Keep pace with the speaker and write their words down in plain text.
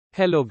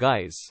Hello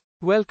guys.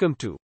 Welcome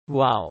to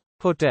Wow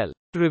Hotel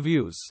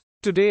Reviews.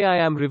 Today I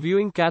am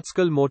reviewing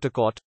Catskill Motor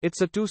Court.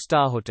 It's a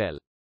 2-star hotel.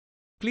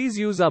 Please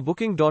use our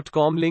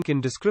booking.com link in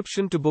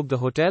description to book the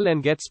hotel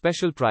and get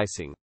special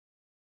pricing.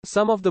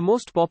 Some of the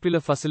most popular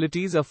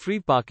facilities are free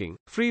parking,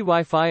 free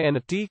Wi-Fi and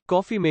a tea,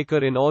 coffee maker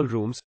in all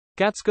rooms.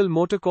 Catskill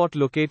Motor Court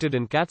located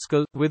in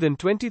Catskill, within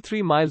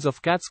 23 miles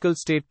of Catskill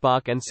State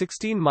Park and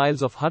 16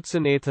 miles of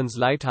Hudson Athens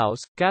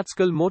Lighthouse.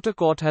 Catskill Motor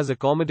Court has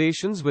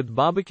accommodations with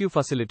barbecue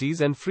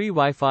facilities and free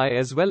Wi-Fi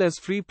as well as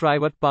free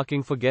private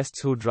parking for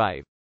guests who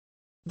drive.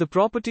 The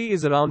property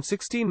is around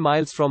 16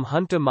 miles from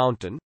Hunter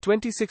Mountain,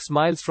 26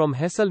 miles from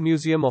Hessel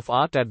Museum of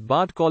Art at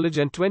Bard College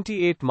and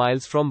 28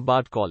 miles from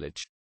Bard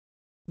College.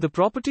 The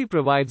property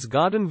provides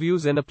garden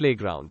views and a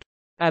playground.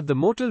 At the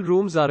motel,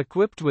 rooms are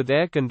equipped with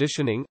air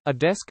conditioning, a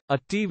desk, a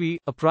TV,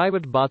 a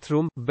private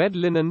bathroom, bed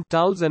linen,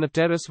 towels and a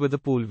terrace with a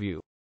pool view.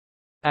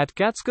 At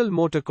Catskill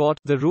Motor Court,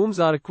 the rooms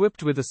are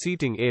equipped with a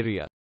seating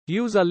area.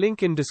 Use our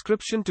link in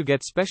description to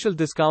get special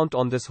discount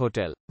on this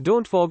hotel.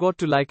 Don't forget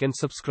to like and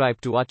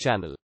subscribe to our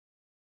channel.